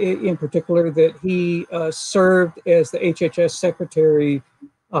in particular, that he served as the HHS Secretary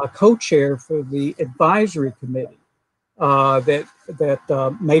co-chair for the advisory committee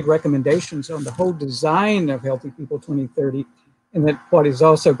that made recommendations on the whole design of Healthy People 2030. And that what is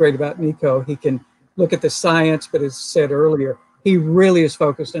also great about Nico, he can look at the science, but as said earlier, he really is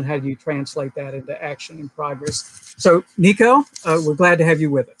focused on how do you translate that into action and progress. So Nico, we're glad to have you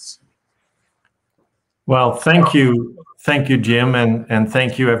with us. Well, thank you, Jim, and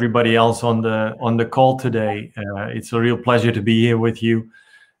thank you everybody else on the call today. It's a real pleasure to be here with you.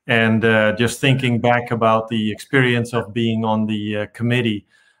 And just thinking back about the experience of being on the committee,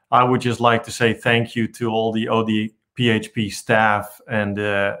 I would just like to say thank you to all the ODPHP staff and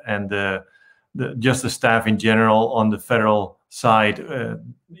just the staff in general on the federal side.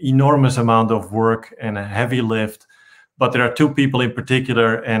 Enormous amount of work and a heavy lift. But there are two people in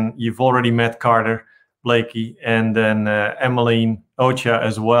particular, and you've already met Carter Blakey and then Emmeline Ocha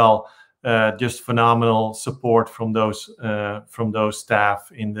as well. Just phenomenal support from those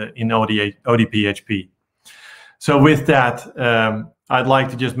staff in ODPHP. So with that, I'd like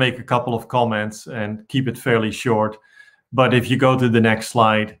to just make a couple of comments and keep it fairly short. But if you go to the next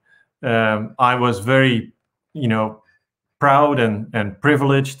slide, I was very, proud and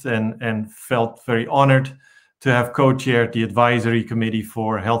privileged and felt very honored to have co-chaired the advisory committee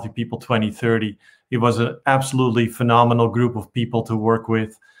for Healthy People 2030. It was an absolutely phenomenal group of people to work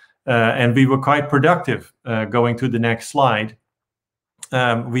with. And we were quite productive. Going to the next slide,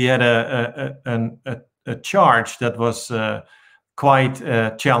 we had a charge that was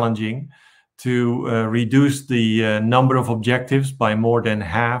quite challenging to reduce the number of objectives by more than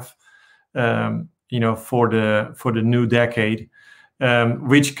half, for the new decade,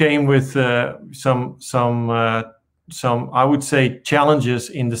 which came with some I would say challenges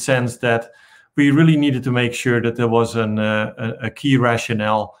in the sense that we really needed to make sure that there was a key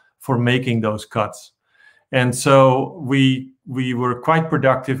rationale for making those cuts. And so we were quite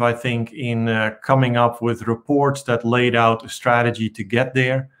productive, I think, in coming up with reports that laid out a strategy to get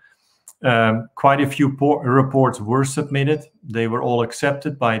there. Quite a few reports were submitted. They were all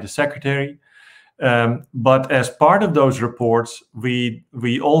accepted by the secretary. But as part of those reports, we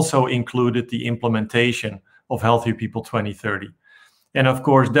also included the implementation of Healthy People 2030. And of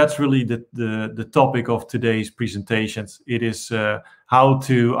course, that's really the topic of today's presentations. It is how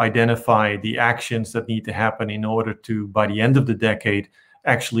to identify the actions that need to happen in order to, by the end of the decade,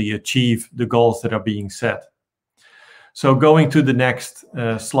 actually achieve the goals that are being set. So going to the next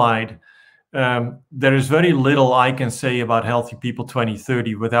slide, There is very little I can say about Healthy People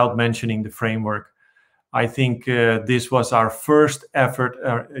 2030 without mentioning the framework. I think this was our first effort,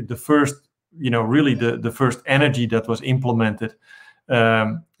 the first, really the first energy that was implemented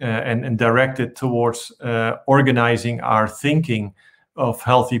and directed towards organizing our thinking of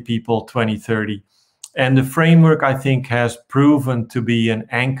Healthy People 2030. And the framework, I think, has proven to be an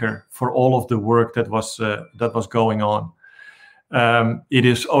anchor for all of the work that was going on. It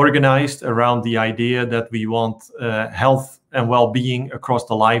is organized around the idea that we want health and well-being across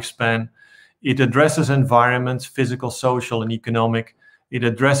the lifespan. It addresses environments, physical, social, and economic. It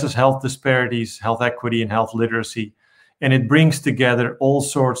addresses health disparities, health equity, and health literacy. And it brings together all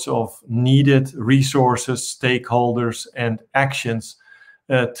sorts of needed resources, stakeholders, and actions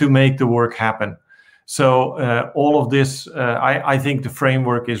to make the work happen. So all of this, I think the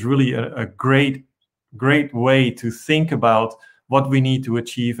framework is really a great way to think about what we need to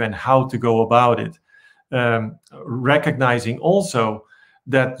achieve and how to go about it. Recognizing also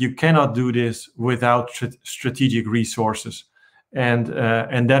that you cannot do this without strategic resources. And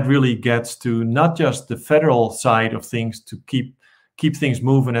that really gets to not just the federal side of things to keep things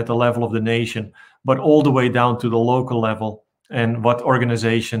moving at the level of the nation, but all the way down to the local level and what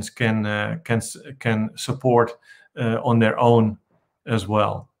organizations can support on their own as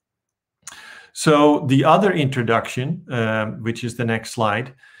well. So the other introduction, which is the next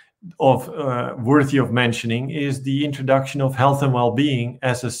slide, worthy of mentioning, is the introduction of health and well-being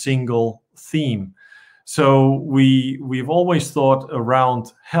as a single theme. So we've always thought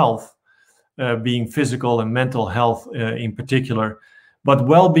around health being physical and mental health in particular, but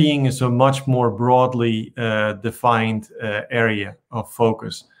well-being is a much more broadly defined area of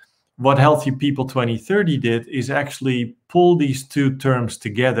focus. What Healthy People 2030 did is actually pull these two terms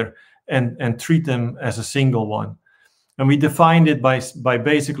together and treat them as a single one. And we defined it by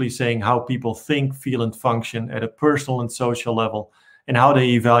basically saying how people think, feel, and function at a personal and social level, and how they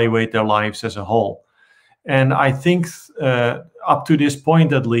evaluate their lives as a whole. And I think up to this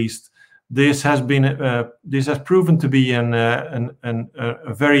point, at least, this has proven to be a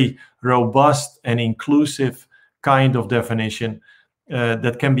very robust and inclusive kind of definition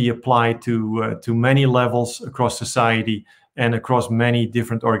that can be applied to many levels across society and across many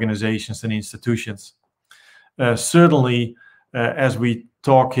different organizations and institutions. Certainly, as we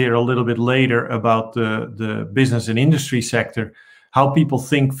talk here a little bit later about the business and industry sector, how people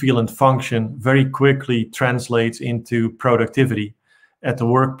think, feel, and function very quickly translates into productivity at the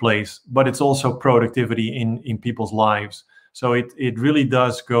workplace, but it's also productivity in people's lives. So it really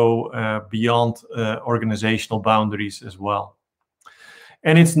does go beyond organizational boundaries as well.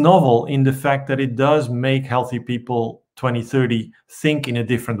 And it's novel in the fact that it does make Healthy People 2030 think in a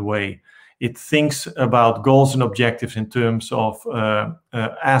different way. It thinks about goals and objectives in terms of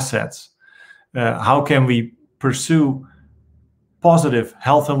assets. How can we pursue positive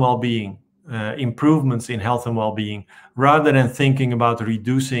health and well-being, improvements in health and well-being, rather than thinking about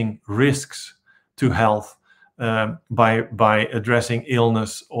reducing risks to health by addressing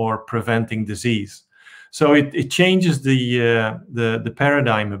illness or preventing disease. So it changes the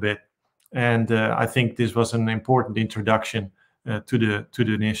paradigm a bit, and I think this was an important introduction to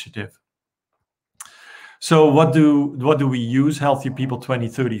the initiative. So what do we use Healthy People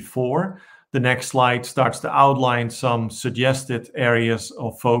 2030 for? The next slide starts to outline some suggested areas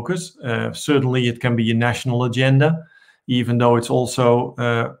of focus. Certainly, it can be a national agenda, even though it's also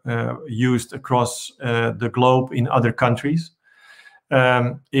used across the globe in other countries.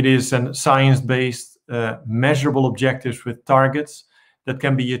 It is a science-based, measurable objectives with targets that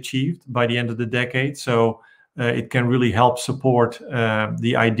can be achieved by the end of the decade. So it can really help support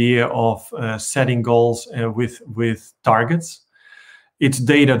the idea of setting goals with targets. It's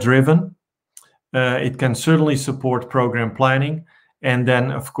data-driven. It can certainly support program planning, and then,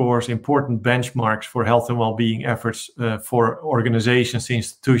 of course, important benchmarks for health and well-being efforts for organizations,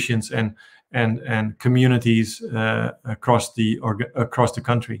 institutions, and communities across the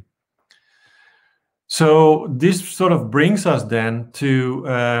country. So this sort of brings us then to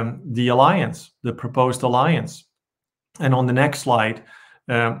the alliance, the proposed alliance. And on the next slide,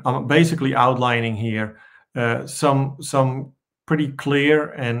 I'm basically outlining here some pretty clear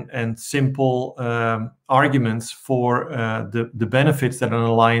and simple arguments for the benefits that an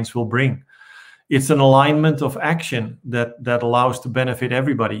alliance will bring. It's an alignment of action that allows to benefit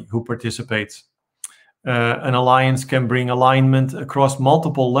everybody who participates. An alliance can bring alignment across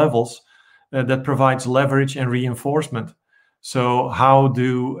multiple levels that provides leverage and reinforcement. So how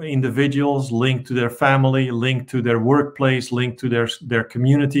do individuals link to their family, link to their workplace, link to their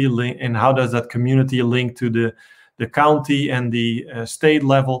community, and how does that community link to the county and the state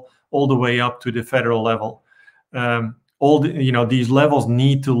level? all the way up to the federal level. These levels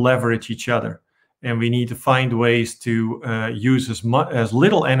need to leverage each other, and we need to find ways to use as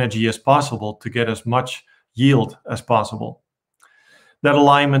little energy as possible to get as much yield as possible. That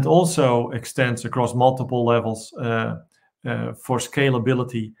alignment also extends across multiple levels for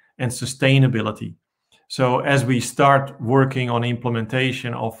scalability and sustainability. So as we start working on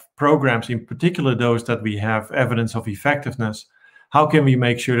implementation of programs, in particular those that we have evidence of effectiveness, how can we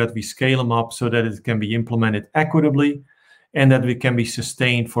make sure that we scale them up so that it can be implemented equitably and that we can be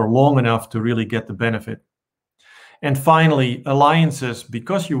sustained for long enough to really get the benefit? And finally, alliances,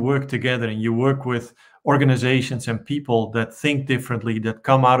 because you work together and you work with organizations and people that think differently, that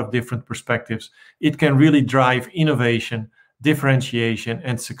come out of different perspectives, it can really drive innovation, differentiation,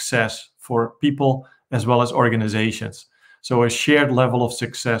 and success for people as well as organizations. So a shared level of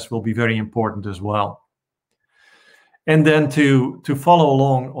success will be very important as well. And then to follow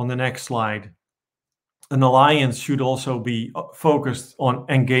along on the next slide, an alliance should also be focused on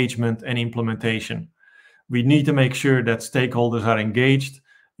engagement and implementation. We need to make sure that stakeholders are engaged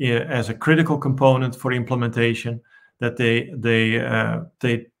as a critical component for implementation, that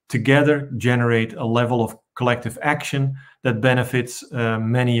they together generate a level of collective action that benefits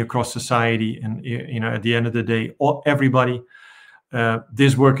many across society, and at the end of the day, everybody.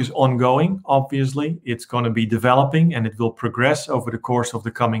 This work is ongoing. Obviously, it's going to be developing, and it will progress over the course of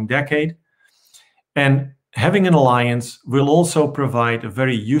the coming decade. And having an alliance will also provide a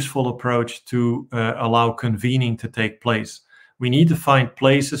very useful approach to allow convening to take place. We need to find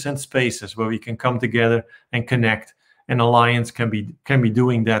places and spaces where we can come together and connect. And alliance can be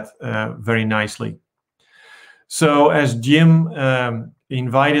doing that very nicely. So as Jim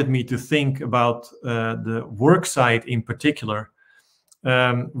invited me to think about the work site in particular,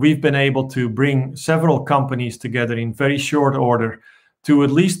 we've been able to bring several companies together in very short order to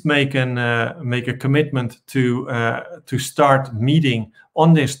at least make a commitment to start meeting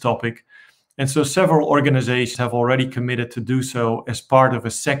on this topic. And so several organizations have already committed to do so as part of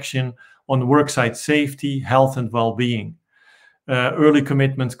a section on worksite safety, health, and well-being. Early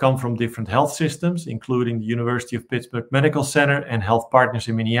commitments come from different health systems, including the University of Pittsburgh Medical Center and Health Partners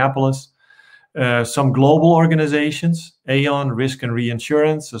in Minneapolis. Some global organizations, Aon, Risk and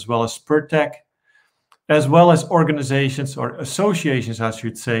Reinsurance, as well as SpurTech, as well as organizations or associations, I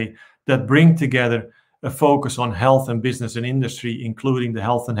should say, that bring together a focus on health and business and industry, including the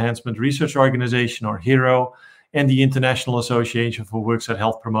Health Enhancement Research Organization, or HERO, and the International Association for Worksite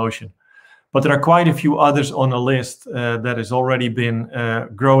Health Promotion. But there are quite a few others on the list that has already been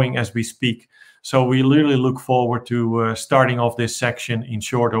growing as we speak. So we really look forward to starting off this section in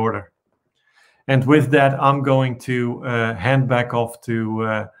short order. And with that, I'm going to hand back off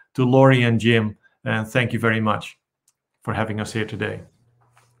to Lori and Jim. And thank you very much for having us here today.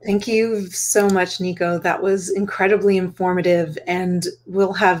 Thank you so much, Nico. That was incredibly informative, and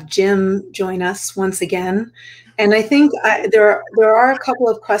we'll have Jim join us once again. And I think there are a couple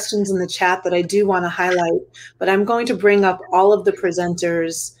of questions in the chat that I do want to highlight, but I'm going to bring up all of the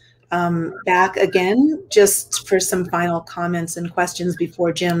presenters back again, just for some final comments and questions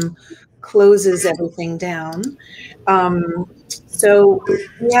before Jim closes everything down. So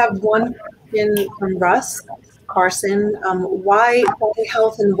we have one question from Russ Carson. Why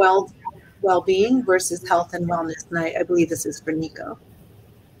health and well-being versus health and wellness? And I believe this is for Nico.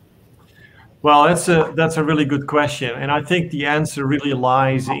 Well, that's a really good question, and I think the answer really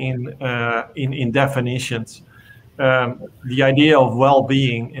lies in definitions. The idea of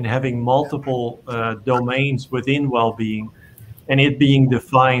well-being and having multiple domains within well-being, and it being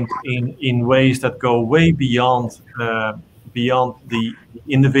defined in ways that go way beyond the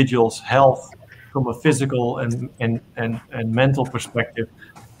individual's health from a physical and mental perspective,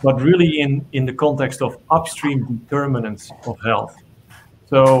 but really in the context of upstream determinants of health.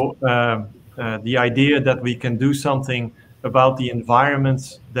 So the idea that we can do something about the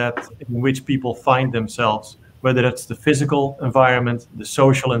environments in which people find themselves, whether it's the physical environment, the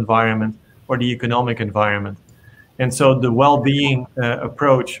social environment, or the economic environment. And so the well-being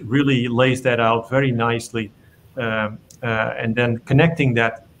approach really lays that out very nicely, and then connecting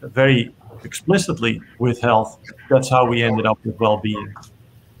that very explicitly with health. That's how we ended up with well-being.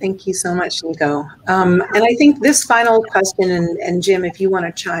 Thank you so much, Nico. And I think this final question, and Jim, if you want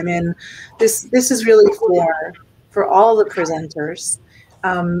to chime in, this is really for all the presenters.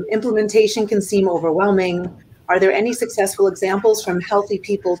 Implementation can seem overwhelming. Are there any successful examples from Healthy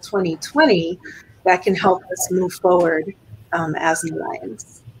People 2020 that can help us move forward as an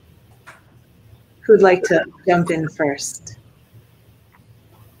alliance? Who'd like to jump in first?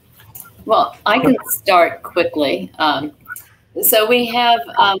 Well, I can start quickly. So we have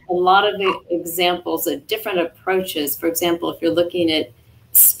a lot of examples of different approaches. For example, if you're looking at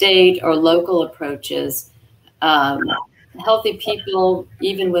state or local approaches, Healthy People,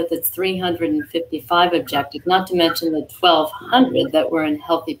 even with its 355 objectives, not to mention the 1,200 that were in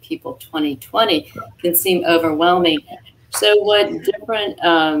Healthy People 2020, can seem overwhelming. So what different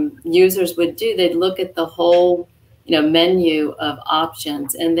users would do, they'd look at the whole menu of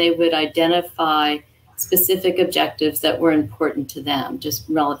options, and they would identify specific objectives that were important to them, just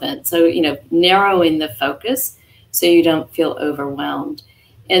relevant. So, narrowing the focus so you don't feel overwhelmed.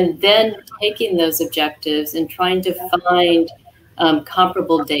 And then taking those objectives and trying to find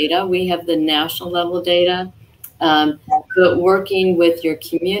comparable data. We have the national level data, but working with your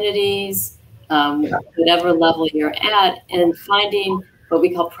communities, whatever level you're at, and finding what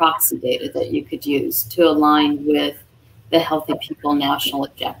we call proxy data that you could use to align with the Healthy People national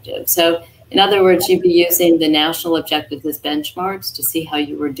objective. So in other words, you'd be using the national objectives as benchmarks to see how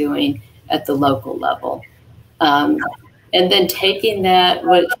you were doing at the local level. And then taking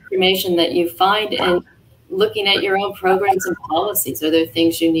what information that you find and looking at your own programs and policies. Are there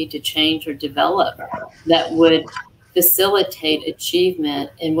things you need to change or develop that would facilitate achievement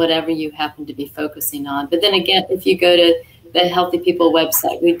in whatever you happen to be focusing on? But then again, if you go to the Healthy People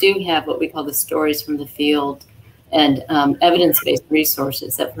website, we do have what we call the stories from the field and evidence-based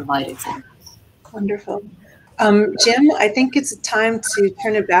resources that provide examples. Wonderful. Jim, I think it's time to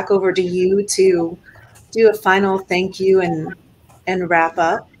turn it back over to you to do a final thank you and wrap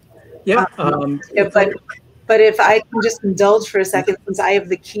up. Yeah. But if I can just indulge for a second, since I have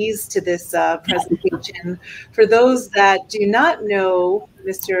the keys to this presentation, for those that do not know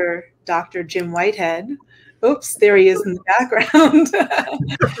Mr. Dr. Jim Whitehead, oops, there he is in the background.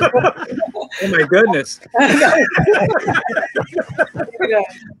 Oh my goodness. Yeah,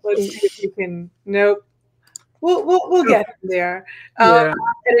 let's see if you can, nope. We'll get there. Yeah.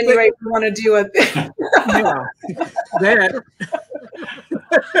 At any rate, we want to do a yeah.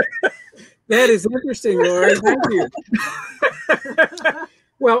 That is interesting, Lori. Thank you.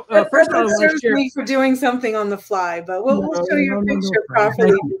 Well, first of all, I want to share me for doing something on the fly, but we'll show you a picture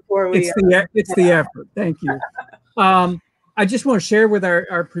properly before we. It's the effort. Thank you. I just want to share with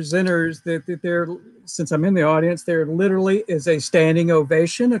our presenters that they're, since I'm in the audience, there literally is a standing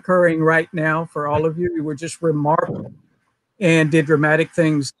ovation occurring right now for all of you. You were just remarkable and did dramatic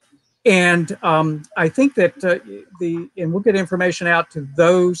things. And I think that and we'll get information out to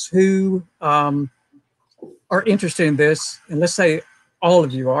those who are interested in this, and let's say all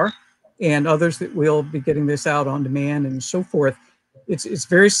of you are, and others that will be getting this out on demand and so forth. It's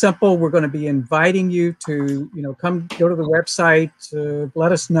very simple. We're going to be inviting you to, go to the website,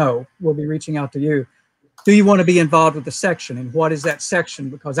 let us know. We'll be reaching out to you. Do you want to be involved with the section, and what is that section?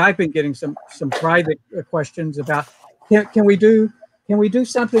 Because I've been getting some private questions about, can we do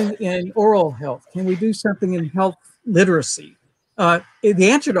something in oral health? Can we do something in health literacy? The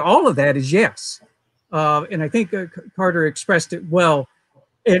answer to all of that is yes. And I think Carter expressed it well,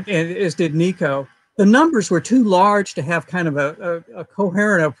 and as did Nico. The numbers were too large to have kind of a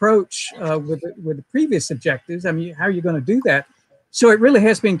coherent approach with the previous objectives. I mean, how are you going to do that? So it really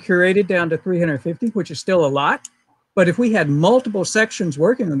has been curated down to 350, which is still a lot. But if we had multiple sections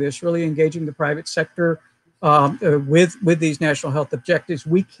working on this, really engaging the private sector with these national health objectives,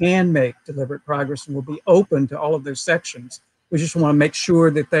 we can make deliberate progress, and we'll be open to all of those sections. We just want to make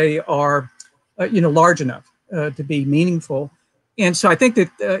sure that they are, large enough to be meaningful. And so I think that,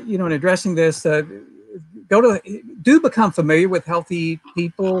 in addressing this, do become familiar with Healthy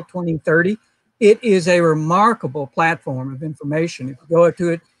People 2030. It is a remarkable platform of information. If you go to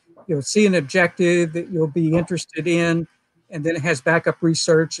it, you'll see an objective that you'll be interested in, and then it has backup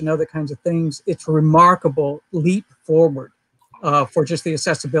research and other kinds of things. It's a remarkable leap forward for just the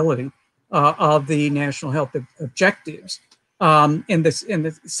accessibility of the national health objectives. And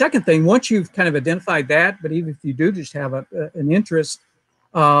the second thing, once you've kind of identified that, but even if you do just have an interest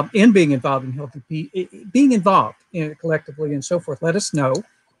in being involved in being involved collectively and so forth, let us know.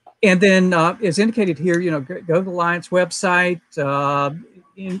 And then, as indicated here, go to the Alliance website,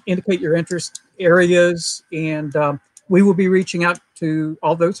 indicate your interest areas, and we will be reaching out to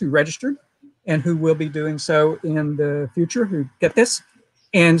all those who registered and who will be doing so in the future, who get this.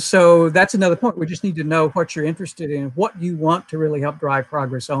 And so that's another point. We just need to know what you're interested in, what you want to really help drive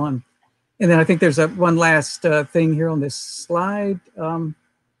progress on. And then I think there's one last thing here on this slide. The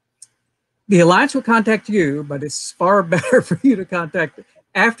Alliance will contact you, but it's far better for you to contact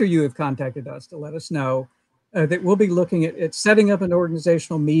after you have contacted us to let us know that we'll be looking at setting up an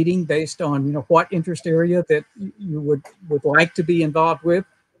organizational meeting based on what interest area that you would like to be involved with.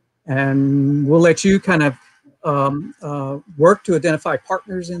 And we'll let you kind of work to identify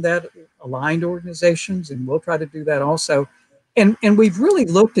partners in that, aligned organizations, and we'll try to do that also. And we've really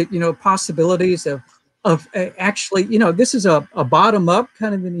looked at, possibilities of actually, this is a bottom up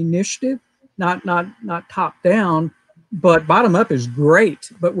kind of an initiative, not top down, but bottom up is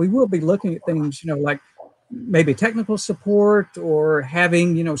great. But we will be looking at things, like maybe technical support or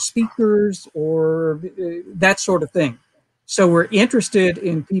having, speakers or that sort of thing. So we're interested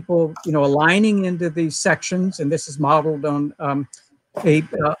in people, aligning into these sections, and this is modeled on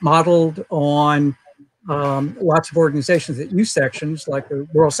lots of organizations that use sections, like the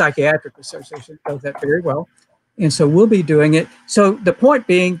World Psychiatric Association does that very well. And so we'll be doing it. So the point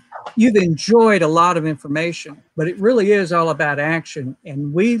being, you've enjoyed a lot of information, but it really is all about action.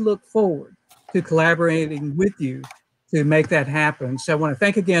 And we look forward to collaborating with you to make that happen. So I want to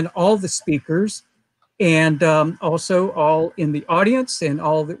thank again all the speakers, and also all in the audience and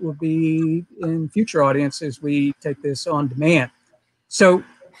all that will be in future audiences as we take this on demand. So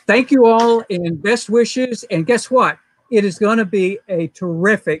thank you all and best wishes. And guess what? It is going to be a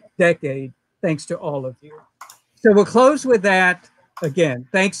terrific decade, thanks to all of you. So we'll close with that. Again,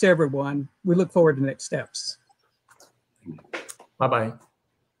 thanks everyone. We look forward to next steps. Bye-bye.